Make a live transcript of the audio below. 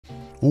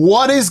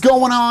What is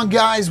going on,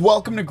 guys?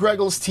 Welcome to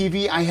Greggles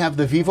TV. I have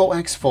the Vivo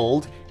X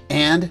Fold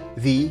and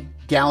the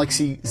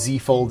Galaxy Z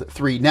Fold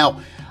 3. Now,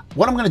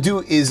 what I'm going to do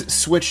is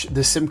switch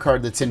the SIM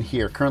card that's in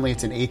here. Currently,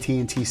 it's an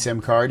AT&T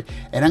SIM card,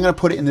 and I'm going to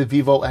put it in the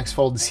Vivo X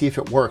Fold and see if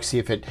it works, see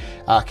if it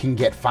can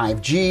get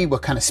 5G,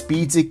 what kind of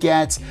speeds it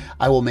gets.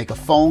 I will make a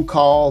phone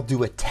call,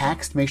 do a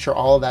text, make sure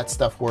all of that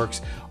stuff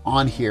works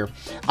on here.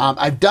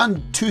 I've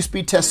done 2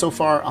 speed tests so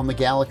far on the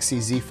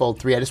Galaxy Z Fold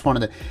 3. I just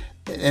wanted to,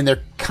 and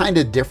they're kind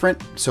of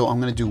different, so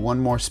I'm going to do one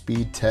more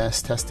speed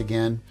test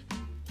again.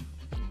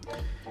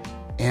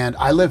 And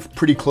I live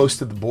pretty close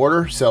to the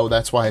border, so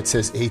that's why it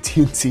says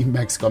AT&T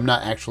Mexico. I'm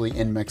not actually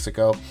in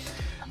Mexico,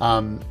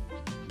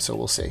 so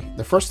we'll see.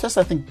 The first test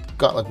I think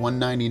got like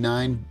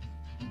 199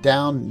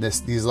 down.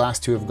 These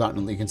last two have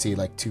gotten, you can see,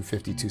 like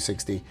 250,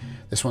 260.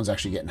 This one's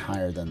actually getting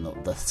higher than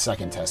the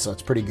second test, so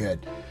it's pretty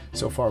good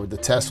so far with the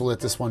test. We'll let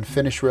this one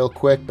finish real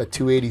quick, but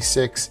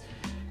 286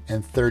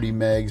 and 30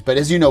 megs. But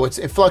as you know, it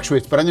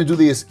fluctuates, but I'm going to do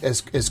these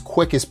as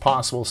quick as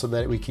possible so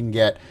that we can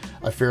get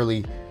a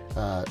fairly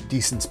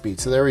decent speed.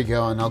 So there we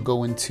go, and I'll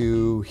go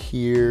into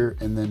here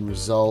and then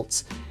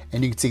results,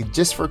 and you can see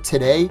just for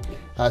today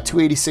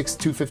 286,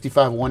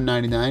 255,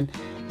 199,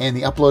 and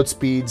the upload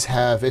speeds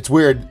have, it's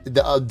weird,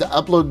 the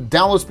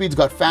download speeds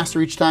got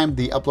faster each time,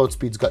 the upload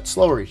speeds got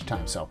slower each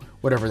time, so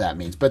whatever that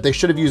means. But they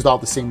should have used all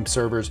the same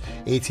servers,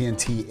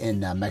 AT&T in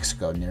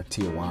Mexico near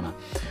Tijuana.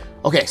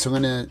 Okay, so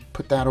I'm going to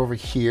put that over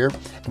here, and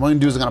what I'm going to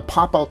do is I'm going to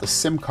pop out the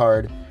SIM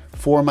card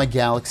for my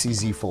Galaxy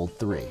Z Fold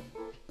 3.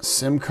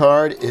 SIM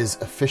card is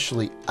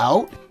officially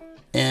out,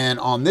 and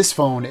on this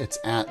phone it's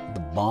at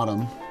the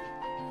bottom.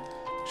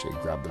 Actually,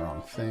 I grabbed the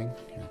wrong thing.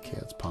 Okay,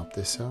 let's pop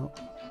this out.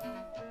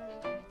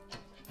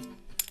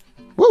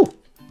 Woo!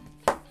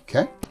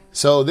 Okay,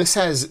 so this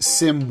has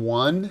SIM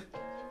 1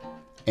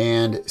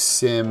 and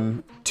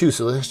SIM 2,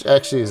 so this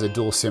actually is a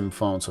dual SIM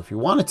phone, so if you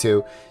wanted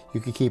to, you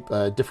could keep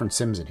different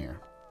SIMs in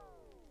here.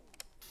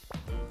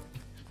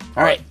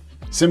 All right,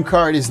 SIM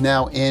card is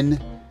now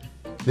in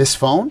this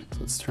phone. So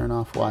let's turn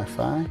off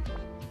Wi-Fi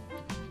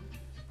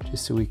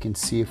just so we can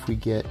see if we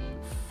get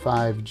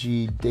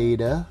 5G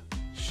data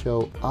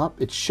show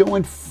up. It's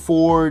showing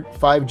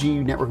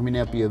 5G network may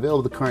not be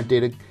available. The current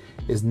data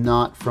is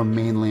not from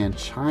mainland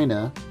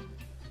China.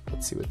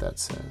 Let's see what that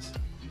says.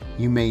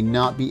 You may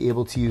not be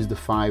able to use the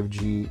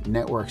 5G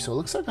network. So it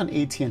looks like on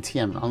AT&T,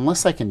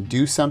 unless I can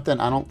do something,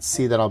 I don't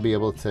see that I'll be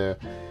able to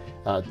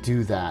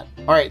do that.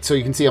 All right, so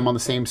you can see I'm on the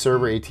same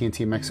server,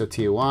 AT&T Mexico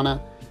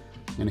Tijuana.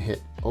 I'm gonna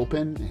hit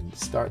open and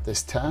start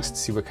this test,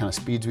 see what kind of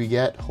speeds we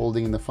get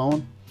holding the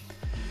phone.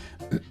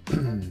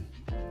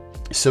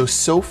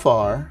 So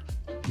far,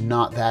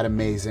 not that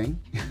amazing.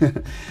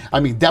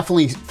 I mean,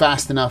 definitely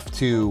fast enough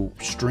to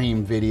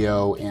stream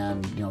video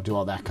and, you know, do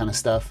all that kind of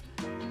stuff.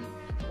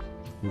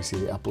 Let me see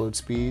the upload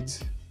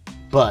speeds,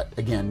 but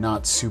again,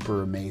 not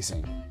super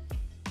amazing.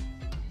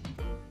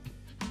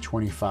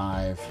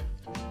 25.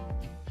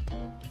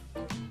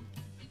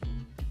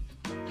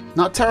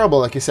 Not terrible,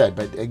 like I said,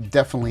 but it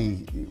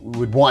definitely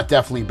would want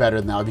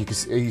better now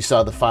because you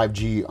saw the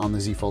 5G on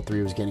the Z Fold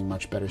 3 was getting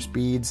much better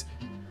speeds.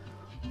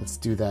 Let's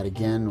do that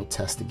again. We'll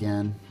test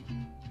again.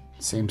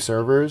 Same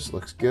servers,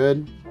 looks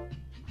good.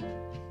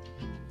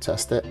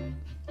 Test it.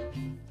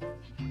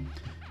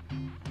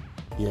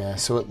 Yeah,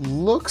 so it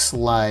looks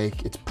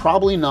like it's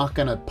probably not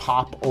going to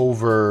pop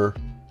over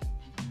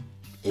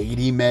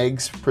 80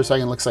 megs per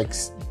second. Looks like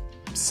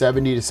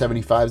 70 to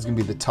 75 is going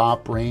to be the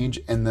top range,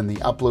 and then the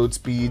upload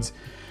speeds.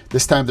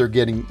 This time they're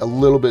getting a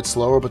little bit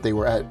slower, but they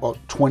were at about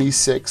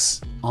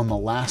 26 on the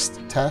last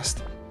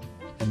test.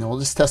 And then we'll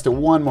just test it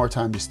one more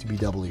time just to be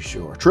doubly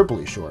sure,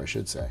 triply sure, I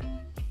should say.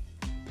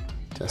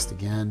 Test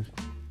again.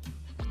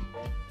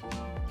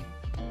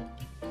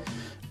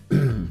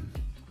 There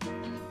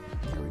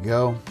we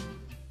go.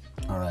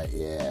 All right,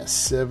 yeah,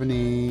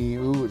 70,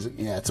 ooh,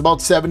 yeah, it's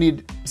about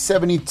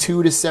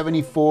 72 to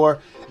 74.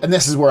 And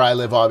this is where I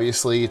live,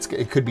 obviously.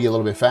 It could be a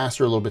little bit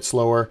faster, a little bit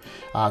slower,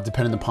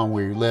 depending upon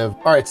where you live.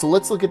 All right, so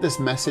let's look at this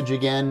message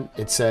again.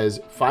 It says,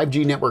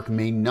 5G network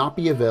may not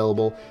be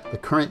available. The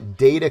current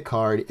data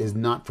card is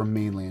not from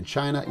mainland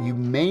China. You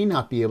may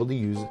not be able to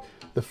use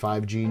the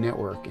 5G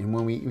network. And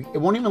when it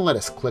won't even let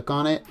us click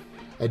on it.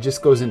 It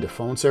just goes into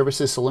phone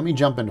services. So let me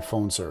jump into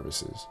phone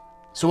services.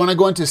 So when I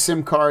go into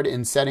SIM card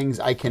and settings,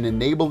 I can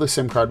enable the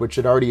SIM card, which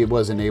it already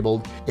was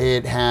enabled.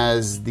 It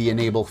has the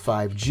enable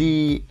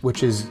 5G,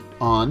 which is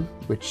on,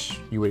 which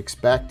you would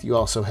expect. You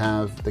also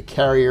have the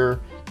carrier,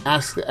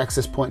 ask the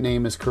access point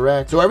name is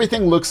correct. So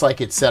everything looks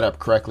like it's set up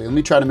correctly. Let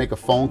me try to make a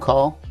phone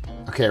call.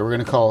 Okay, we're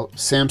gonna call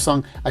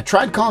Samsung. I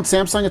tried calling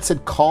Samsung, it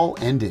said call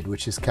ended,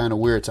 which is kind of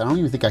weird. So I don't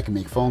even think I can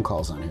make phone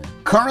calls on here.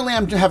 Currently,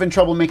 I'm having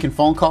trouble making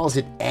phone calls.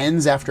 It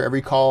ends after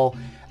every call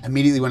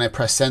immediately when I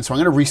press send. So I'm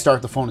gonna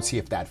restart the phone and see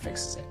if that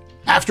fixes it.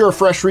 After a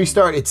fresh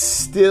restart, it's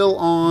still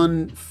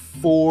on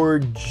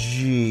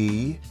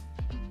 4G.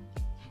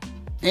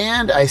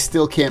 And I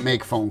still can't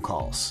make phone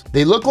calls.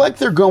 They look like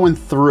they're going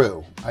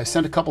through. I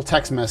sent a couple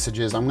text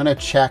messages. I'm gonna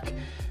check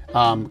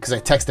because I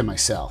texted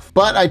myself.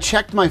 But I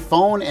checked my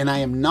phone and I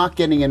am not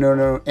getting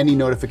any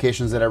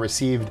notifications that I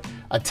received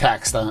a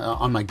text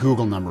on my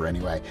Google number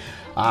anyway.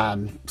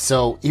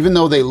 So even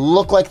though they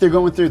look like they're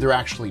going through, they're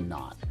actually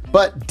not.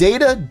 But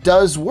data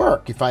does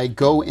work. If I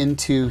go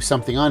into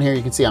something on here,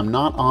 you can see I'm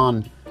not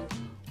on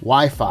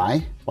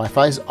Wi-Fi.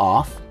 Wi-Fi's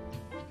off.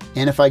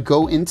 And if I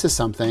go into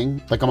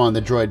something, like I'm on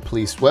the Droid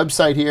Police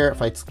website here,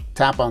 if I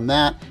tap on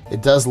that,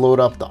 it does load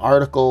up the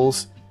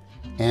articles,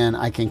 and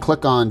I can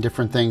click on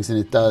different things and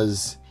it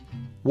does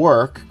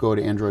work. Go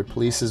to Android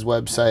Police's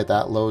website,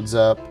 that loads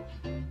up.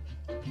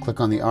 Click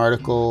on the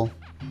article.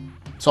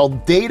 So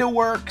data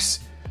works,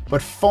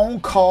 but phone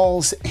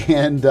calls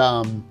and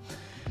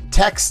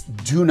text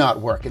do not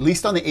work, at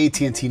least on the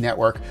AT&T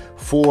network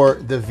for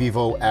the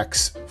Vivo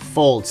X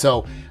Fold.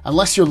 So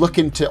unless you're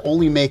looking to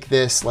only make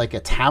this like a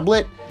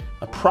tablet,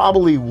 I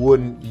probably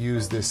wouldn't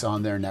use this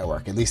on their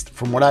network. At least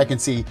from what I can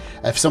see,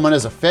 if someone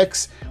has a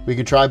fix, we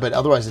can try, but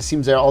otherwise it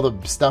seems that all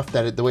the stuff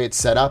the way it's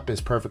set up is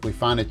perfectly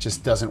fine. It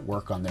just doesn't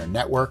work on their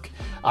network.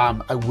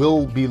 I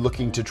will be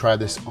looking to try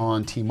this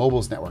on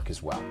T-Mobile's network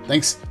as well.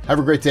 Thanks, have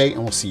a great day,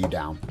 and we'll see you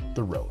down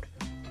the road.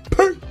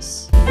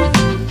 Peace.